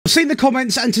I've seen the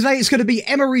comments, and today it's going to be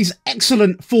Emery's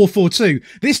excellent 4-4-2.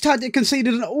 This tactic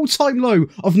conceded an all-time low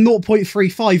of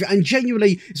 0.35, and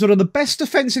genuinely is one of the best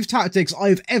defensive tactics I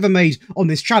have ever made on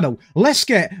this channel. Let's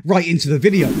get right into the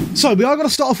video. So we are going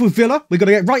to start off with Villa. We're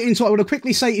going to get right into it. I want to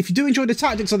quickly say, if you do enjoy the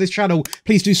tactics on this channel,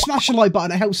 please do smash the like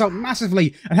button. It helps out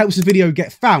massively and helps the video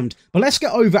get found. But let's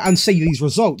get over and see these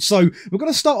results. So we're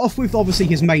going to start off with obviously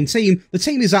his main team. The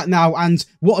team he's at now, and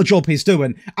what a job he's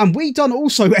doing. And we done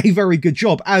also a very good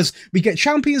job, as we get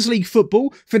Champions League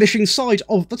football, finishing side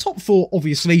of the top four,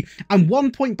 obviously, and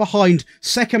 1 point behind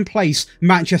second place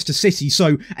Manchester City.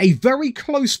 So a very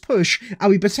close push, and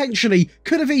we potentially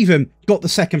could have even got the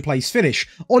second place finish.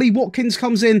 Ollie Watkins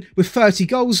comes in with 30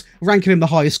 goals, ranking him the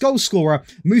highest goal scorer.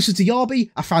 Moussa Diaby,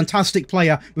 a fantastic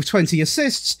player with 20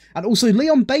 assists, and also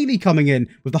Leon Bailey coming in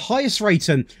with the highest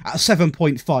rating at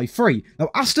 7.53. Now,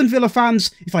 Aston Villa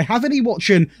fans, if I have any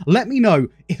watching, let me know,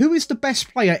 who is the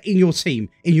best player in your team,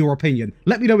 in your opinion?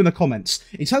 Let me know in the comments.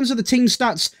 In terms of the team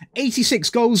stats, 86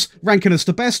 goals, ranking us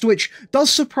the best, which does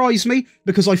surprise me,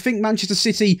 because I think Manchester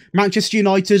City, Manchester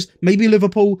United, maybe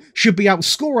Liverpool should be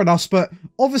outscoring us, but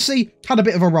obviously had a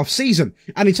bit of a rough season.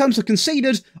 And in terms of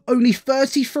conceded, only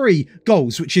 33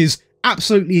 goals, which is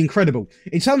absolutely incredible.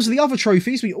 In terms of the other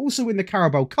trophies, we also win the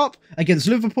Carabao Cup against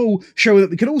Liverpool, showing that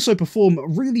we can also perform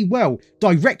really well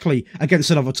directly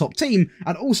against another top team,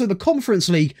 and also the Conference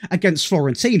League against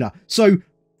Fiorentina. So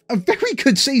a very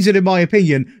good season, in my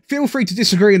opinion. Feel free to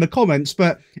disagree in the comments,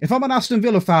 but if I'm an Aston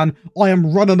Villa fan, I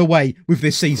am running away with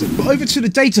this season. But over to the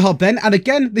data hub then, and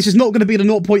again, this is not going to be the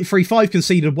 0.35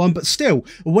 conceded one, but still,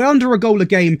 we're under a goal a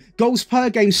game. Goals per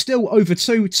game still over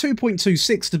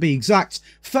 2.26 to be exact.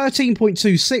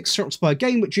 13.26 shots per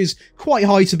game, which is quite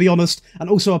high to be honest, and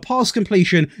also a pass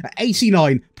completion at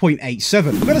 89.87.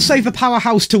 I'm going to save the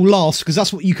powerhouse till last, because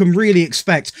that's what you can really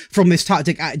expect from this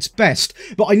tactic at its best.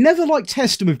 But I never like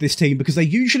testing with this team, because they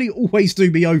usually always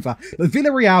do me over. But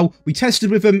Villarreal, we tested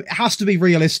with them. It has to be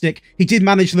realistic. He did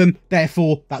manage them,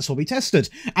 therefore that's what we tested.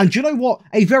 And do you know what?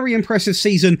 A very impressive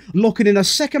season, locking in a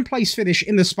second place finish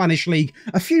in the Spanish league.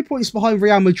 A few points behind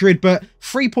Real Madrid, but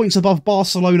 3 points above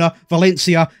Barcelona,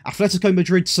 Valencia, Atletico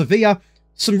Madrid, Sevilla.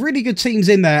 Some really good teams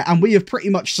in there, and we have pretty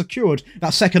much secured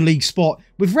that second league spot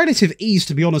with relative ease,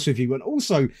 to be honest with you, and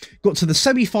also got to the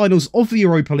semi-finals of the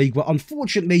Europa League, where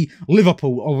unfortunately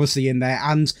Liverpool obviously in there,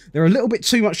 and they're a little bit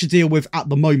too much to deal with at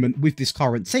the moment with this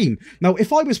current team. Now,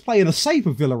 if I was playing a save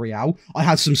with Villarreal, I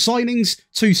had some signings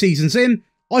 2 seasons in,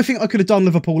 I think I could have done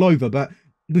Liverpool over, but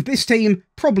with this team,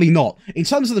 probably not. In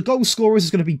terms of the goal scorers,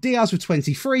 it's going to be Diaz with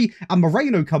 23, and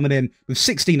Moreno coming in with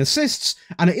 16 assists,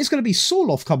 and it is going to be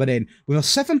Sorloth coming in with a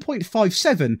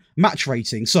 7.57 match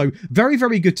rating, so very,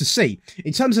 very good to see.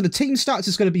 In terms of the team stats,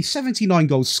 it's going to be 79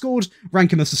 goals scored,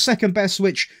 ranking us the second best,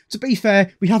 which, to be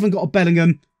fair, we haven't got a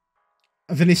Bellingham,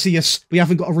 a Vinicius, we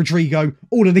haven't got a Rodrigo,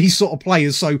 all of these sort of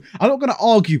players, so I'm not going to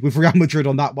argue with Real Madrid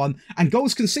on that one. And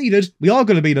goals conceded, we are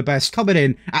going to be the best, coming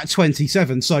in at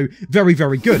 27, so very,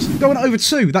 very good. Going over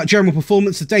to that general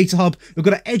performance, the data hub, we're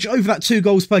going to edge over that 2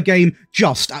 goals per game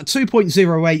just at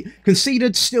 2.08,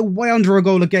 conceded still way under a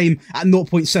goal a game at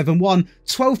 0.71,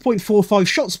 12.45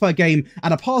 shots per game,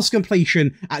 and a pass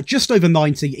completion at just over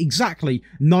 90, exactly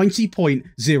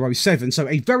 90.07, so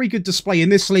a very good display in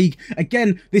this league.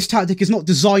 Again, this tactic is not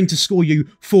designed to score you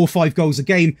 4 or 5 goals a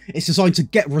game. It's designed to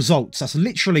get results. That's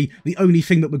literally the only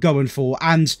thing that we're going for,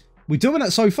 and we're doing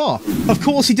it so far. Of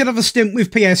course, he did have a stint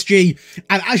with PSG,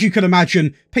 and as you can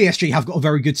imagine, PSG have got a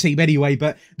very good team anyway,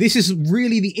 but this is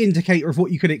really the indicator of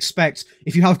what you can expect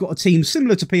if you have got a team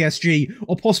similar to PSG,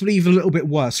 or possibly even a little bit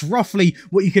worse. Roughly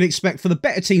what you can expect for the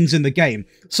better teams in the game.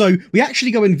 So we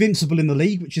actually go invincible in the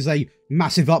league, which is a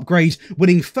massive upgrade,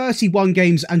 winning 31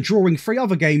 games and drawing 3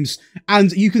 other games,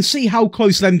 and you can see how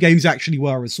close them games actually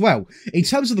were as well. In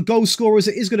terms of the goal scorers,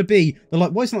 it is going to be,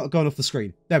 why is it not going off the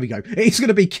screen? There we go. It's going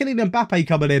to be Kylian Mbappe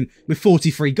coming in with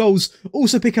 43 goals,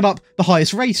 also picking up the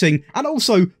highest rating, and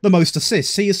also the most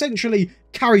assists. He essentially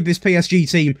carried this PSG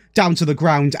team down to the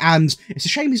ground, and it's a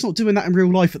shame he's not doing that in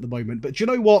real life at the moment, but you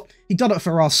know what? He done it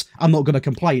for us. I'm not going to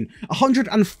complain.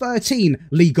 113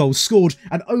 league goals scored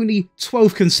and only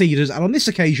 12 conceded, and on this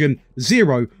occasion,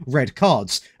 0 red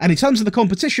cards. And in terms of the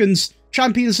competitions,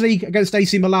 Champions League against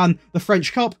AC Milan, the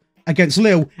French Cup against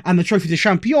Lille, and the Trophy de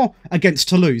Champion against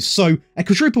Toulouse. So a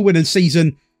quadruple winning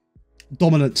season.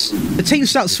 Dominance. The team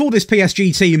stats for this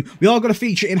PSG team, we are going to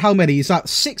feature in how many? Is that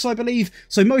 6, I believe?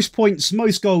 So most points,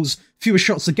 most goals, fewest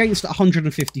shots against at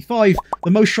 155,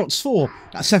 the most shots for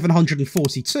at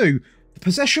 742,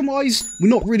 Possession-wise, we're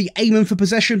not really aiming for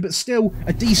possession, but still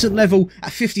a decent level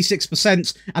at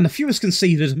 56%, and the fewest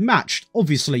conceded matched,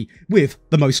 obviously, with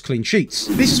the most clean sheets.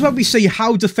 This is where we see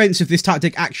how defensive this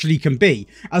tactic actually can be,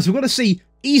 as we're going to see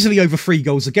easily over 3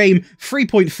 goals a game,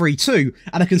 3.32,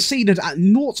 and are conceded at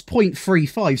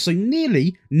 0.35, so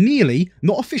nearly,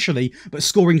 not officially, but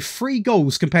scoring 3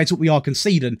 goals compared to what we are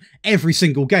conceding every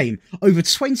single game. Over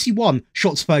 21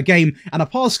 shots per game, and a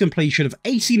pass completion of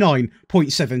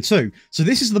 89.72. So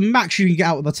this is the max you can get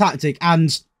out of the tactic,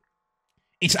 and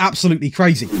it's absolutely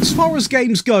crazy. As far as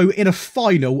games go in a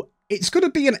final, it's going to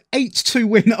be an 8-2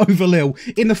 win over Lille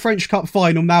in the French Cup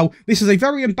final. Now, this is a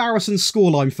very embarrassing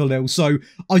scoreline for Lille, so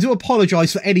I do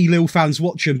apologise for any Lille fans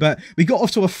watching, but we got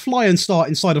off to a flying start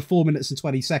inside of 4 minutes and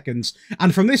 20 seconds,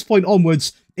 and from this point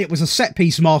onwards, it was a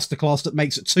set-piece masterclass that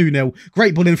makes it 2-0.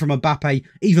 Great ball in from Mbappe,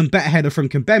 even better header from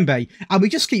Kimpembe, and we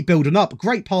just keep building up.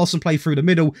 Great pass and play through the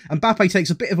middle, and Mbappe takes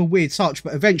a bit of a weird touch,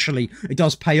 but eventually it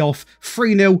does pay off.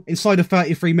 3-0 inside of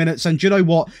 33 minutes, and do you know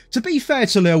what? To be fair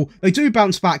to Lille, they do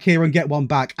bounce back here and get one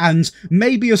back, and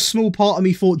maybe a small part of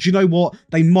me thought, do you know what?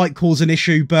 They might cause an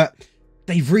issue, but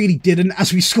they really didn't,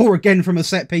 as we score again from a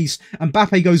set piece, and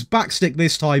Mbappe goes backstick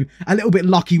this time. A little bit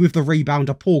lucky with the rebound,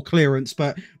 a poor clearance,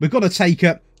 but we've got to take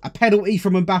it. A penalty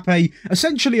from Mbappe.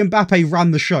 Essentially, Mbappe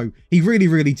ran the show. He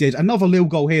really did. Another Lille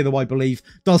goal here, though, I believe,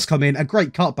 does come in. A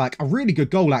great cutback. A really good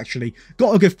goal, actually.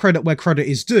 Got to give credit where credit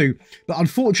is due. But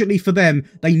unfortunately for them,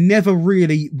 they never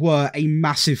really were a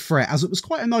massive threat, as it was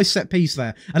quite a nice set piece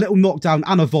there. A little knockdown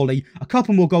and a volley. A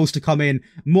couple more goals to come in.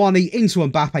 Mane into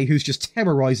Mbappe, who's just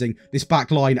terrorising this back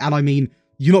line. And I mean,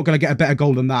 you're not going to get a better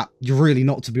goal than that. You're really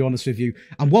not, to be honest with you.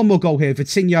 And one more goal here.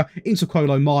 Vitinha into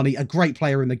Kolo Mane, a great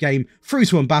player in the game. Through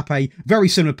to Mbappe. Very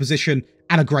similar position.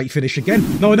 And a great finish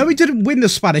again. Now, I know we didn't win the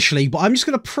Spanish League, but I'm just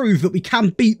going to prove that we can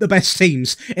beat the best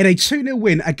teams in a 2-0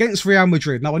 win against Real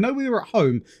Madrid. Now, I know we were at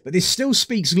home, but this still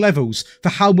speaks levels for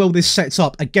how well this sets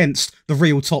up against the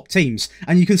real top teams.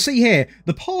 And you can see here,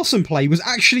 the pass and play was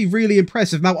actually really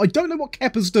impressive. Now, I don't know what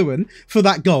Kepa's doing for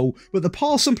that goal, but the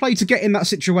pass and play to get in that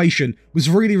situation was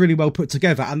really well put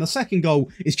together. And the second goal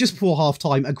is just before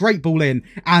half-time, a great ball in,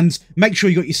 and make sure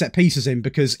you got your set pieces in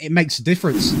because it makes a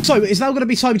difference. So, it's now going to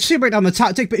be time to break down the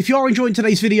tactic, but if you are enjoying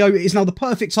today's video, it is now the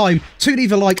perfect time to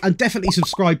leave a like and definitely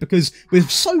subscribe, because we're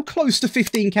so close to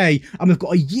 15k and we've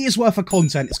got a year's worth of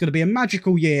content. It's going to be a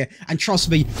magical year, and trust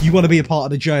me, you want to be a part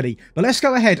of the journey. But let's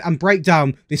go ahead and break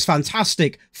down this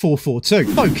fantastic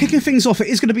 4-4-2. So, kicking things off, it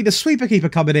is going to be the sweeper keeper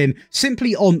coming in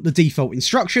simply on the default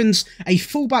instructions, a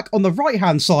fullback on the right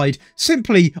hand side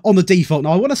simply on the default.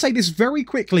 Now, I want to say this very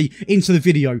quickly into the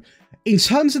video. In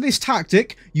terms of this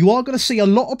tactic, you are going to see a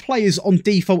lot of players on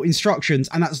default instructions,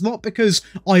 and that's not because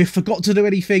I forgot to do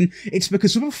anything. It's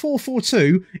because with a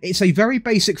 4-4-2, it's a very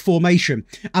basic formation,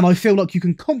 and I feel like you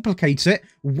can complicate it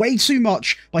way too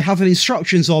much by having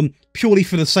instructions on purely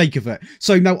for the sake of it.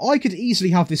 So now I could easily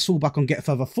have this fullback on get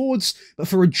further forwards, but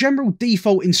for a general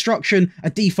default instruction, a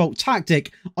default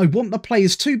tactic, I want the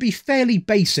players to be fairly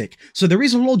basic. So there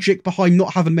is a logic behind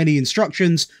not having many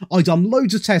instructions. I've done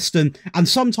loads of testing, and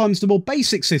sometimes the more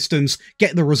basic systems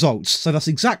get the results. So that's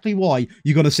exactly why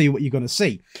you're going to see what you're going to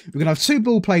see. We're going to have 2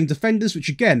 ball-playing defenders, which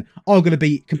again are going to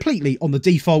be completely on the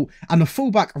default, and the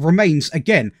fullback remains,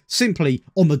 again, simply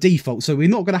on the default. So we're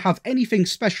not going to have anything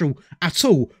special at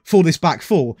all for this back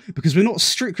four, because we're not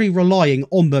strictly relying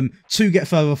on them to get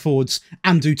further forwards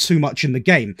and do too much in the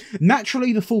game.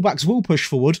 Naturally, the fullbacks will push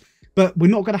forward, but we're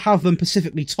not going to have them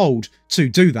specifically told to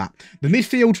do that. The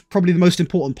midfield, probably the most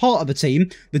important part of the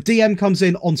team. The DM comes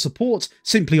in on support,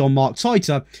 simply on Mark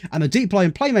Titer, and the deep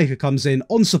line playmaker comes in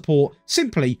on support,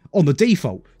 simply on the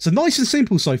default. So nice and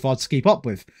simple so far to keep up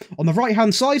with. On the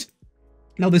right-hand side,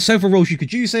 now, there's several roles you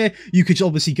could use here. You could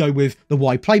obviously go with the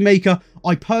wide playmaker.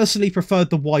 I personally preferred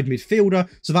the wide midfielder,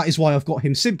 so that is why I've got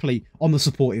him simply on the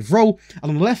supportive role. And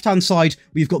on the left-hand side,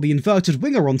 we've got the inverted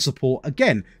winger on support,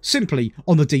 again, simply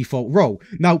on the default role.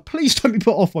 Now, please don't be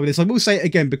put off by this. I will say it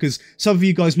again, because some of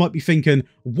you guys might be thinking,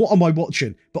 what am I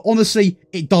watching? But honestly,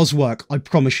 it does work, I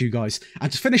promise you guys.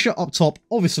 And to finish it up top,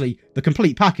 obviously, the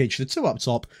complete package, the 2 up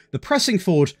top, the pressing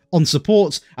forward on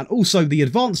support, and also the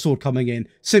advanced forward coming in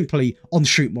simply on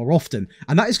shoot more often.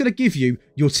 And that is going to give you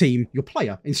your team, your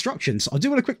player instructions. I do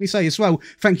want to quickly say as well,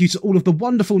 thank you to all of the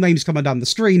wonderful names coming down the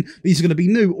screen. These are going to be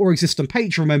new or existing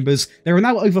Patreon members. There are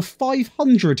now over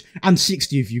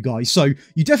 560 of you guys, so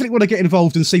you definitely want to get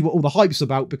involved and see what all the hype's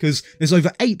about, because there's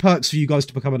over 8 perks for you guys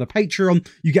to become a Patreon.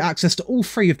 You get access to all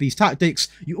 3 of these tactics.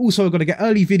 You also are going to get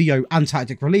early video and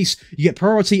tactic release. You get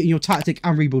priority in your tactic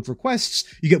and rebuild requests.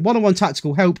 You get one-on-one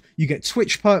tactical help. You get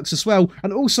Twitch perks as well,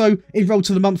 and also enroll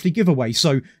to the monthly giveaway.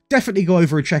 So definitely go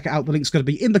over and check it out. The link's going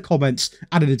to be in the comments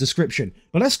and in the description.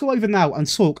 But let's go over now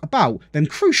and talk about them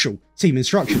crucial team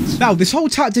instructions. Now, this whole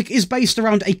tactic is based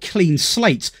around a clean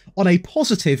slate, on a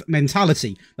positive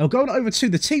mentality. Now, going over to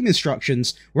the team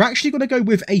instructions, we're actually going to go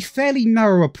with a fairly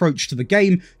narrow approach to the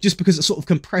game, just because it sort of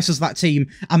compresses that team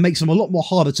and makes them a lot more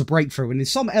harder to break through. And in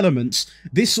some elements,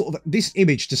 this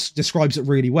image just describes it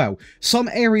really well. Some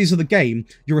areas of the game,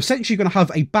 you're essentially going to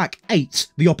have a back 8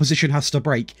 the opposition has to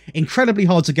break. Incredibly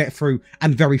hard to get through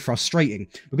and very frustrating.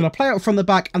 We're going to play out from the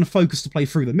back and focus to play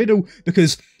through the middle,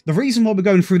 because the reason why we're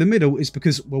going through the middle is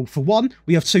because, well, for one,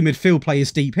 we have 2 midfield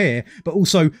players deep here, but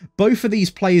also both of these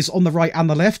players on the right and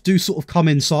the left do sort of come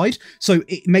inside, so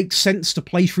it makes sense to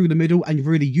play through the middle and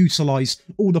really utilise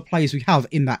all the players we have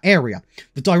in that area.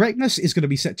 The directness is going to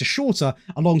be set to shorter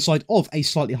alongside of a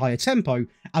slightly higher tempo,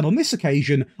 and on this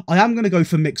occasion, I am going to go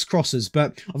for mixed crosses,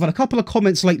 but I've had a couple of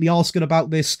comments lately asking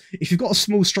about this. If you've got a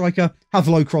small striker, have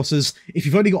low crosses. If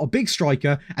you've only got a big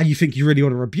striker and you think you really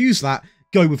want to abuse that,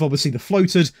 go with obviously the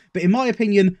floated, but in my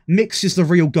opinion, mix is the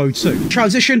real go-to.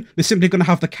 Transition, we're simply going to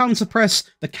have the counter press,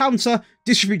 the counter,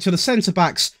 distribute to the centre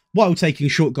backs while taking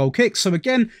short goal kicks. So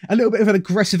again, a little bit of an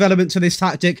aggressive element to this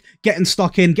tactic, getting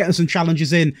stuck in, getting some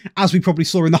challenges in, as we probably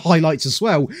saw in the highlights as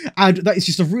well. And that is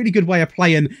just a really good way of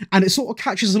playing, and it sort of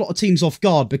catches a lot of teams off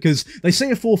guard, because they see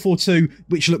a 4-4-2,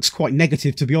 which looks quite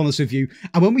negative, to be honest with you,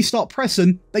 and when we start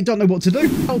pressing, they don't know what to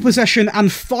do. Ball possession, and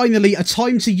finally, a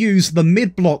time to use the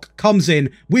mid-block comes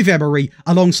in with Emery,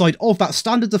 alongside of that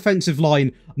standard defensive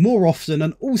line more often,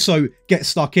 and also get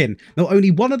stuck in. Now,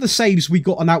 only one of the saves, we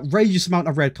got an outrageous amount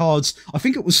of red cards. I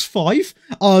think it was 5,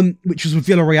 which was with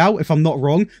Villarreal, if I'm not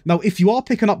wrong. Now, if you are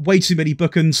picking up way too many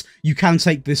bookings, you can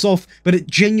take this off, but it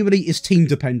genuinely is team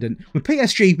dependent. With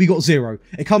PSG, we got 0.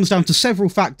 It comes down to several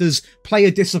factors: player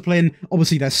discipline,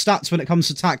 obviously their stats when it comes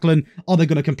to tackling, are they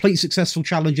going to complete successful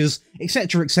challenges,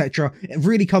 etc, etc. It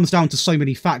really comes down to so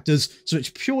many factors, so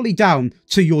it's purely down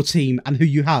to your team and who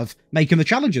you have making the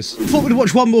challenges. Thought we'd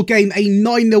watch one more game, a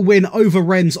 9-0 win over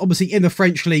Rennes, obviously in the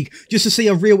French league, just to see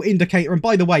a real indicator. And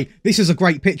by the way, this is a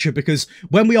great picture, because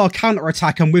when we are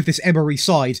counter-attack and with this Emery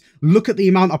side, look at the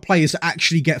amount of players that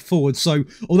actually get forward. So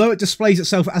although it displays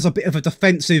itself as a bit of a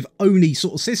defensive only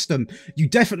sort of system, you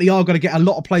definitely are going to get a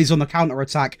lot of players on the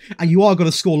counter-attack, and you are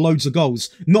going to score loads of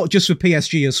goals, not just with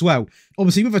PSG as well.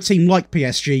 Obviously, with a team like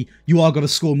PSG, you are going to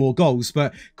score more goals,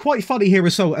 but quite funny here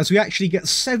as well, as we actually get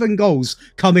 7 goals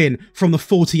come in from the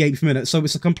 48th minute, so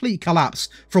it's a complete collapse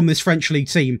from this French league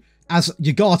team, as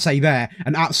Ugarte there,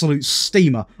 an absolute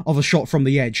steamer of a shot from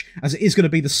the edge, as it is going to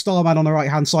be the star man on the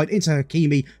right-hand side into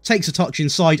Hakimi, takes a touch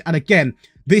inside, and again,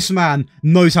 this man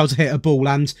knows how to hit a ball,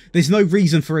 and there's no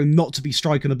reason for him not to be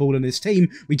striking the ball in this team.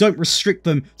 We don't restrict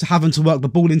them to having to work the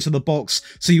ball into the box,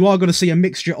 so you are going to see a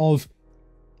mixture of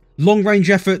long-range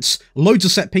efforts, loads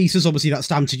of set pieces, obviously that's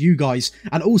down to you guys,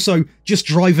 and also just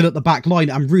driving at the back line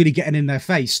and really getting in their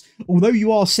face. Although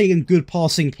you are seeing good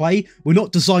passing play, we're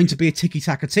not designed to be a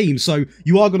tiki-taka team, so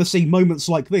you are going to see moments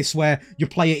like this where your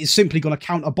player is simply going to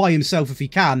counter by himself if he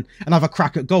can and have a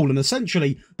crack at goal, and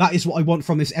essentially that is what I want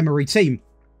from this Emery team.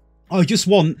 I just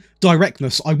want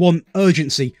directness, I want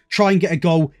urgency, try and get a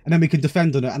goal, and then we can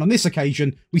defend on it. And on this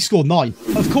occasion, we scored 9.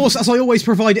 Of course, as I always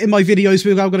provide in my videos,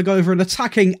 we're now going to go over an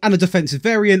attacking and a defensive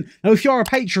variant. Now, if you're a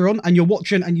Patreon and you're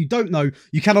watching and you don't know,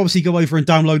 you can obviously go over and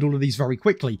download all of these very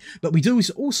quickly. But we do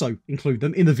also include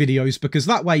them in the videos, because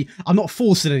that way, I'm not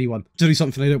forcing anyone to do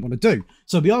something they don't want to do.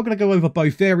 So we are going to go over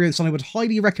both variants, and I would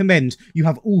highly recommend you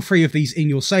have all 3 of these in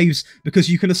your saves, because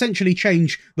you can essentially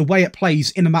change the way it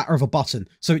plays in a matter of a button.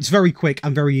 So it's very quick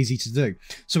and very easy to do.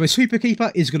 So a sweeper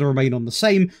keeper is going to remain on the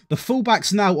same. The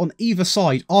fullbacks now on either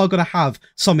side are going to have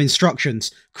some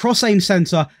instructions: cross aim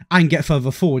centre and get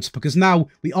further forwards, because now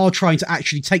we are trying to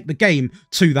actually take the game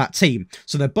to that team.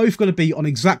 So they're both going to be on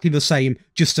exactly the same,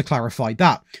 just to clarify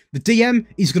that. The DM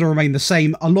is going to remain the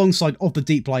same alongside of the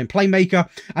deep line playmaker,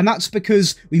 and that's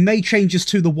because we made changes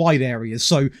to the wide areas.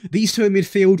 So these 2 in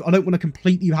midfield, I don't want to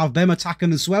completely have them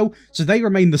attacking as well, so they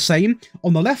remain the same.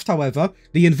 On the left, however,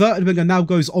 the inverted winger now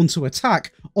goes on to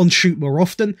attack, on shoot more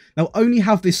often. Now, only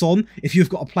have this on if you've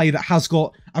got a player that has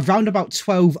got around about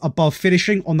 12 above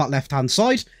finishing on that left-hand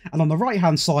side. And on the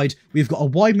right-hand side, we've got a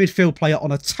wide midfield player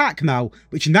on attack now,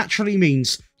 which naturally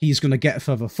means he's going to get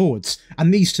further forwards.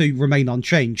 And these 2 remain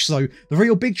unchanged. So the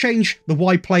real big change, the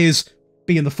wide players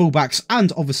being the fullbacks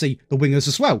and obviously the wingers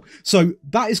as well. So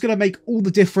that is going to make all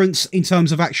the difference in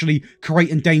terms of actually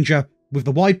creating danger with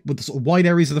the sort of wide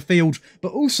areas of the field,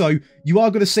 but also you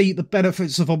are going to see the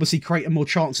benefits of obviously creating more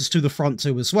chances to the front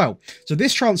too as well. So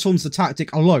this transforms the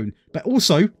tactic alone, but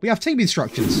also we have team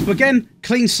instructions. So again,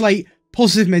 clean slate,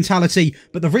 positive mentality,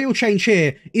 but the real change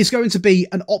here is going to be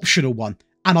an optional one.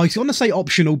 And I want to say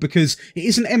optional because it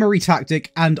is an Emery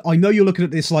tactic, and I know you're looking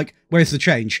at this like, where's the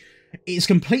change? It's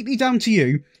completely down to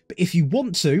you, but if you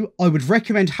want to, I would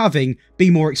recommend having Be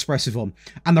More Expressive on.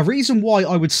 And the reason why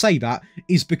I would say that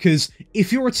is because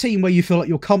if you're a team where you feel like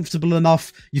you're comfortable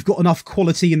enough, you've got enough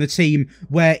quality in the team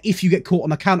where if you get caught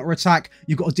on a counter-attack,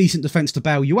 you've got a decent defence to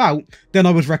bail you out, then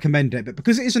I would recommend it. But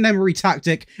because it is an Emery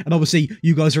tactic, and obviously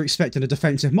you guys are expecting a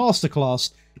defensive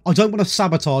masterclass, I don't want to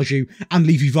sabotage you and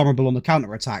leave you vulnerable on the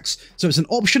counter-attacks. So it's an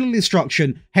optional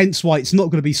instruction, hence why it's not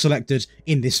going to be selected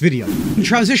in this video. In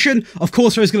transition, of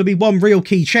course, there is going to be one real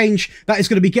key change. That is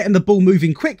going to be getting the ball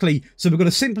moving quickly. So we're going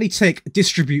to simply tick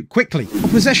distribute quickly. On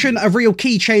possession, a real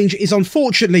key change is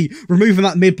unfortunately removing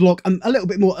that mid-block and a little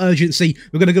bit more urgency.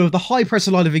 We're going to go with the high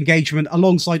presser line of engagement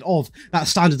alongside of that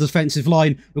standard defensive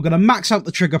line. We're going to max out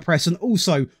the trigger press and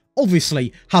also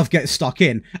obviously have get stuck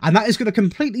in, and that is going to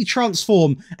completely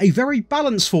transform a very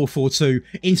balanced 4-4-2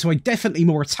 into a definitely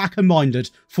more attacker minded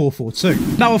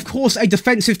 4-4-2. Now of course a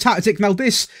defensive tactic, now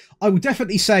this I would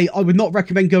definitely say I would not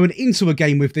recommend going into a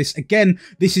game with this. Again,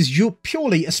 this is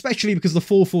purely, especially because the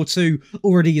 4-4-2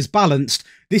 already is balanced,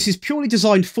 this is purely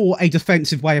designed for a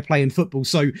defensive way of playing football.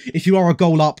 So if you are a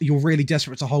goal up, you're really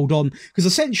desperate to hold on, because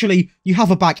essentially you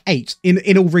have a back 8.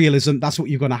 In all realism, that's what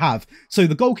you're going to have. So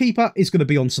the goalkeeper is going to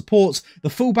be on support. The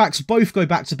fullbacks both go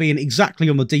back to being exactly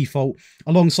on the default,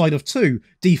 alongside of 2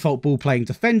 default ball-playing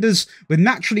defenders. We're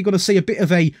naturally going to see a bit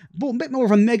more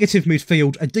of a negative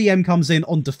midfield. A DM comes in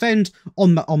on defend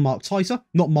on Mark Tighter,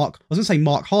 not Mark, I was going to say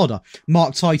Mark Harder,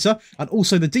 Mark Tighter, and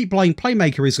also the deep-lying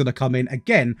playmaker is going to come in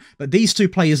again, but these 2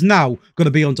 players now going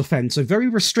to be on defend, so very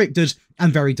restricted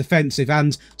and very defensive.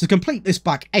 And to complete this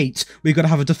back 8, we're going to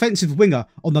have a defensive winger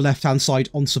on the left-hand side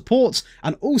on support,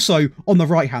 and also on the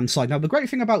right-hand side. Now, the great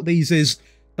thing about these is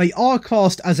they are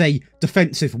classed as a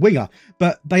defensive winger,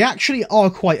 but they actually are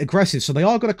quite aggressive. So they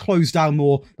are going to close down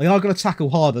more. They are going to tackle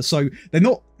harder. So they're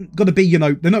not going to be, they're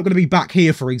not going to be back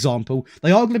here, for example.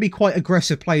 They are going to be quite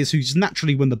aggressive players who just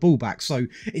naturally win the ball back. So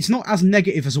it's not as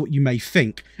negative as what you may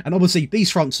think. And obviously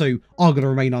these front 2 are going to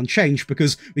remain unchanged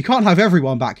because we can't have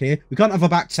everyone back here. We can't have a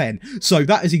back 10. So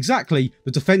that is exactly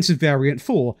the defensive variant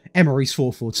for Emery's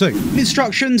 4-4-2.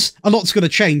 Instructions, a lot's going to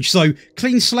change. So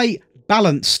clean slate,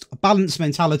 balanced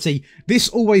mentality. This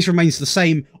always remains the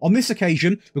same. On this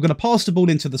occasion, we're going to pass the ball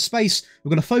into the space.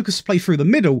 We're going to focus play through the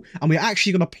middle, and we're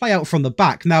actually going to play out from the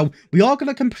back. Now, we are going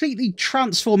to completely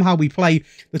transform how we play.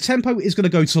 The tempo is going to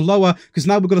go to lower, because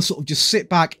now we're going to sort of just sit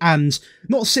back and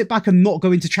not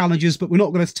go into challenges, but we're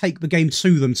not going to take the game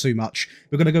to them too much.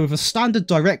 We're going to go with a standard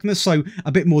directness, so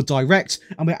a bit more direct,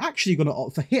 and we're actually going to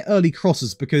opt for hit early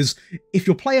crosses, because if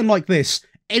you're playing like this,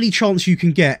 any chance you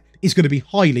can get is going to be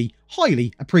highly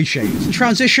appreciated. In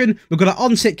transition, we're going to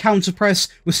untick counter press.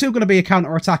 We're still going to be a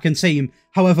counter-attacking team.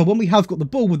 However, when we have got the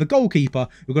ball with the goalkeeper,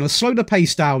 we're going to slow the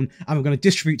pace down and we're going to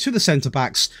distribute to the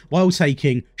centre-backs while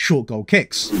taking short goal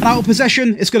kicks. And out of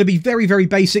possession, it's going to be very, very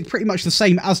basic, pretty much the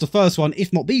same as the first one,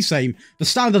 if not the same. The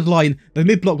standard line, the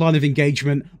mid-block line of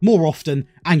engagement, more often,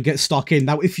 and get stuck in.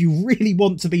 Now, if you really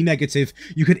want to be negative,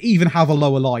 you could even have a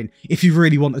lower line if you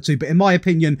really wanted to. But in my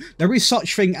opinion, there is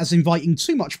such thing as inviting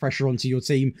too much pressure onto your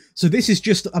team. So this is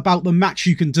just about the match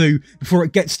you can do before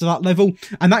it gets to that level.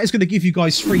 And that is going to give you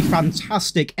guys 3 fantastic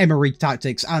Emery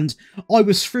tactics, and I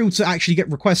was thrilled to actually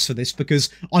get requests for this because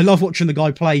I love watching the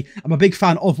guy play. I'm a big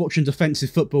fan of watching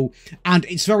defensive football, and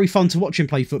it's very fun to watch him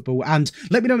play football. And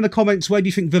let me know in the comments, where do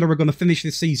you think Villa are going to finish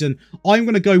this season? I'm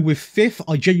going to go with 5th.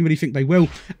 I genuinely think they will.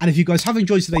 And if you guys have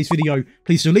enjoyed today's video,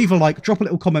 please do leave a like, drop a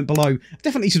little comment below,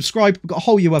 definitely subscribe. We've got a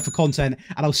whole year worth of content,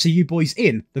 and I'll see you boys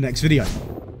in the next video.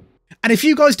 And if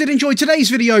you guys did enjoy today's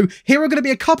video, here are going to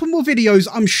be a couple more videos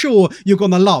I'm sure you're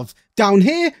going to love. Down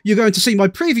here, you're going to see my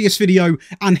previous video,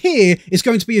 and here is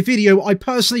going to be a video I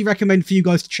personally recommend for you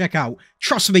guys to check out.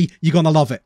 Trust me, you're going to love it.